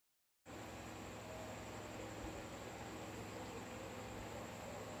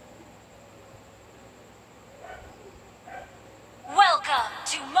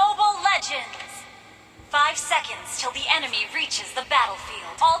seconds till the enemy reaches the battlefield.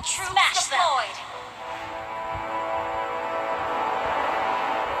 All troops deployed.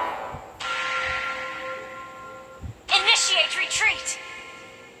 Initiate retreat.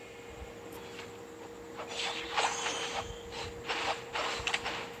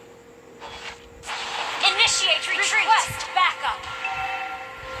 Initiate retreat. Request backup.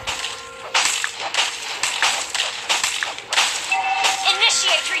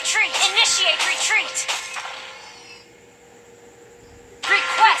 Initiate retreat. Initiate retreat.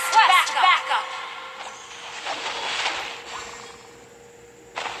 Request backup.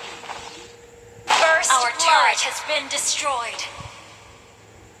 First Our turret has been destroyed.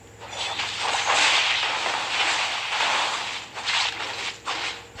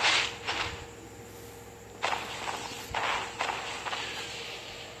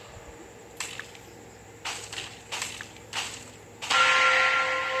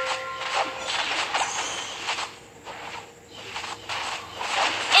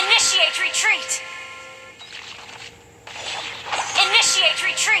 Initiate retreat. Initiate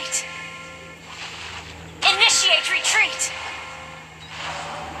retreat. Initiate retreat.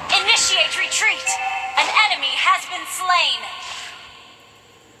 Initiate retreat. An enemy has been slain.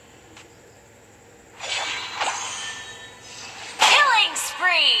 Killing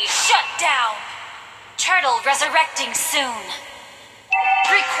spree. Shut down. Turtle resurrecting soon.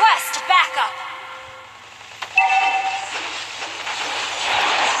 Request backup.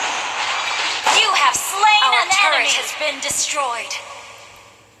 You have slain an enemy. Our turret has been destroyed.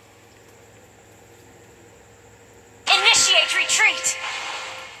 Initiate retreat.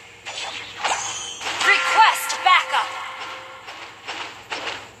 Request backup.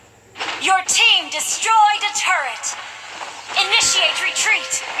 Your team destroyed a turret. Initiate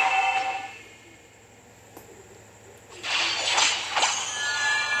retreat.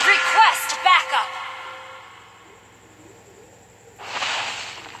 Request backup.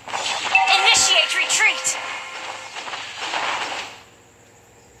 Initiate retreat.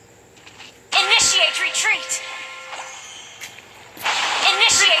 Initiate retreat.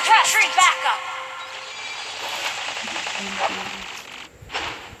 Initiate retreat. Backup.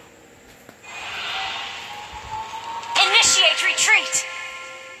 Initiate retreat.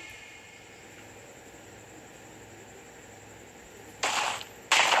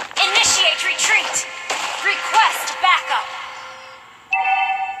 Initiate retreat. Request backup.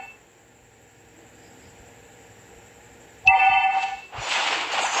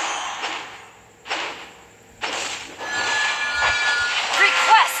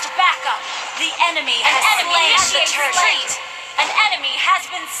 The enemy has slain the turret. An enemy has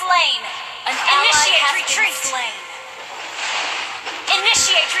been slain. An ally has been slain.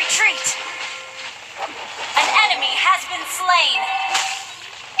 Initiate retreat. An enemy has been slain.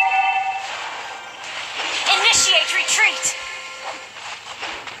 Initiate retreat.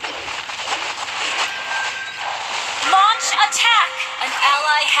 Launch attack. An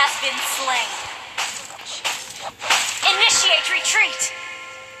ally has been slain. Initiate retreat.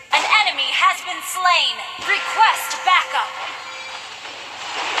 An enemy has been slain. Request backup.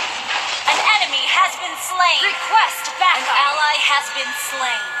 An enemy has been slain. Request backup. An ally has been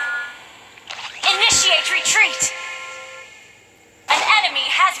slain. Initiate retreat. An enemy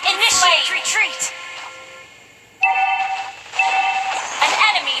has been slain. Initiate retreat. An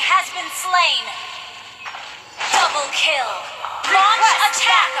enemy has been slain. Double kill. Launch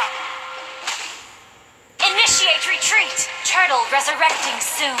attack. Initiate retreat. Turtle resurrecting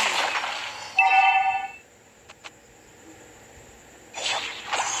soon.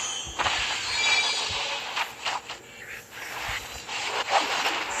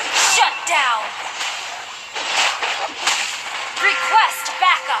 Shut down. Request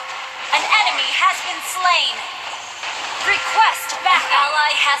backup. An enemy has been slain. Request backup. An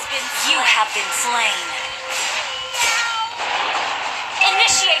ally has been slain. You have been slain.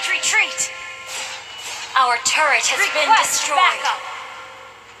 Initiate retreat. Our turret has been destroyed. Backup.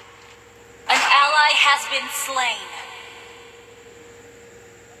 An ally has been slain.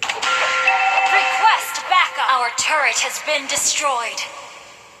 Request backup. Our turret has been destroyed.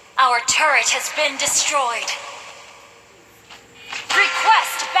 Our turret has been destroyed.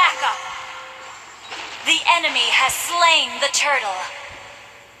 Request backup. The enemy has slain the turtle.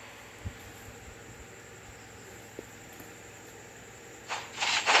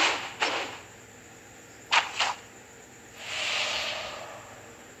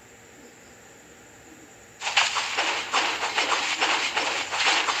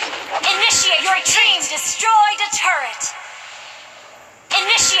 Your team destroyed a turret.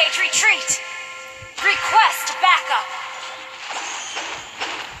 Initiate retreat. Request backup.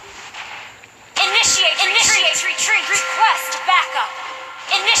 Initiate Initiate retreat. Request backup.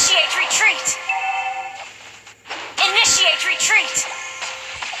 Initiate retreat. Initiate retreat.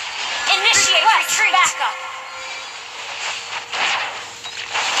 Initiate retreat. Backup.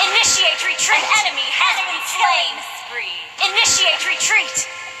 Initiate retreat. An enemy has been slain. Initiate retreat.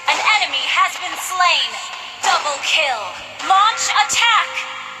 An enemy has been slain. Double kill. Launch attack.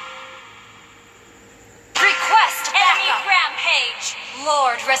 Request backup. Enemy rampage.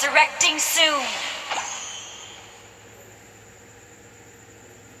 Lord resurrecting soon.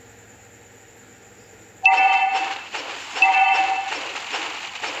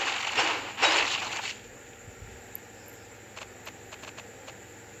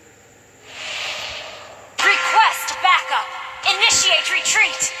 Initiate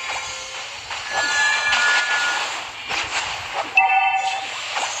retreat!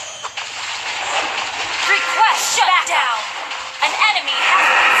 Request shutdown! An enemy has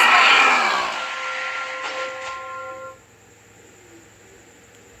been slain!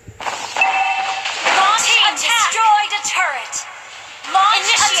 Launch attack! Destroyed a turret! Launch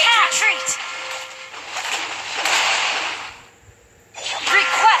attack! Retreat!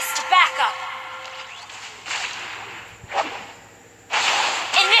 Request backup!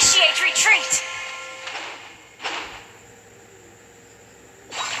 Initiate retreat!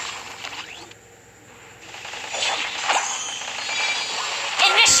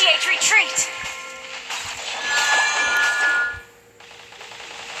 Initiate retreat!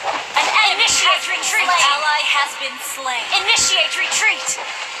 An enemy has been slain. An ally has been slain. Initiate retreat!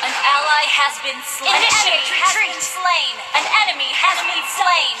 An ally has been slain. Initiate retreat! Slain. An enemy has been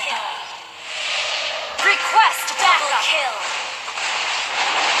slain. Request backup. Kill.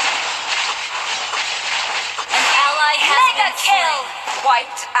 Mega kill!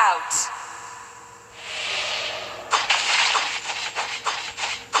 Wiped out.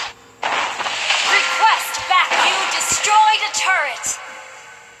 Request back. You destroyed a turret.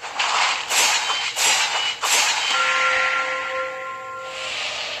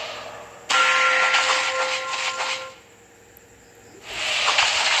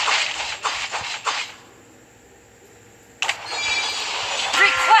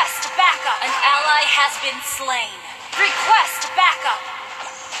 Request backup. An ally has been slain. Request backup.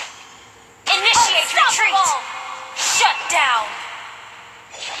 Initiate retreat. Shut down.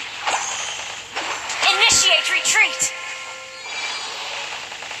 Initiate retreat.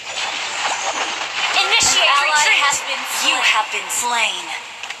 Initiate retreat. Has been slain. You have been slain.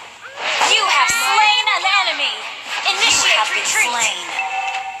 You have slain an enemy. Initiate retreat. Slain.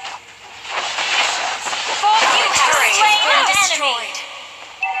 You have slain an enemy.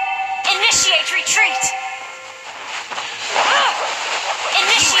 Initiate retreat.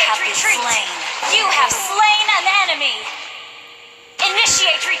 Initiate retreat. You have slain an enemy.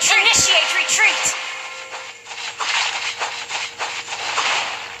 Initiate retreat. Initiate retreat.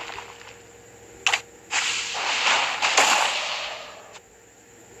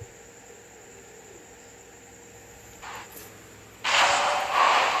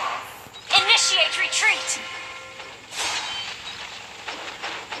 Initiate retreat.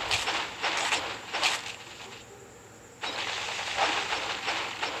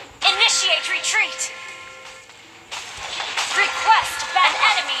 Initiate retreat! Request back. An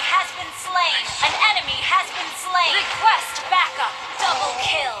enemy has been slain. An enemy has been slain. Request backup. Double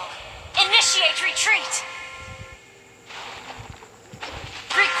kill. Initiate retreat.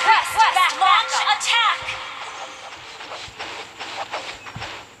 Request back. Launch attack.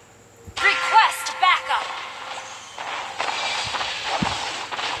 Request backup.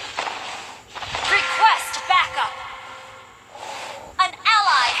 Request backup. An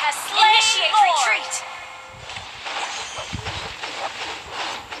ally has slain. Initiate retreat.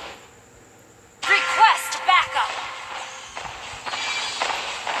 Request backup.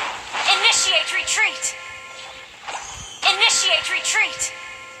 Initiate retreat. Initiate retreat.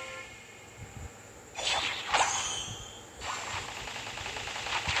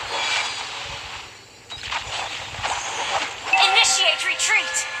 Initiate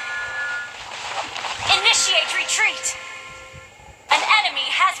retreat. Initiate retreat. An enemy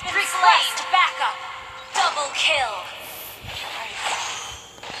has been slain. Backup. Double kill.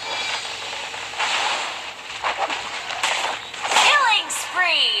 Killing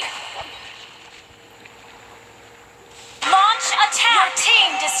spree. Launch attack. Your team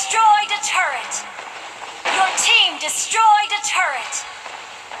destroyed a turret. Your team destroyed a turret.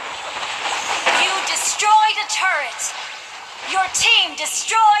 You destroyed a turret. Your team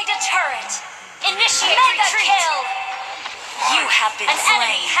destroyed a turret. Initiate retreat. Kill. You have been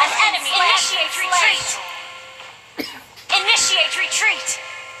slain. An enemy. Initiate retreat. Initiate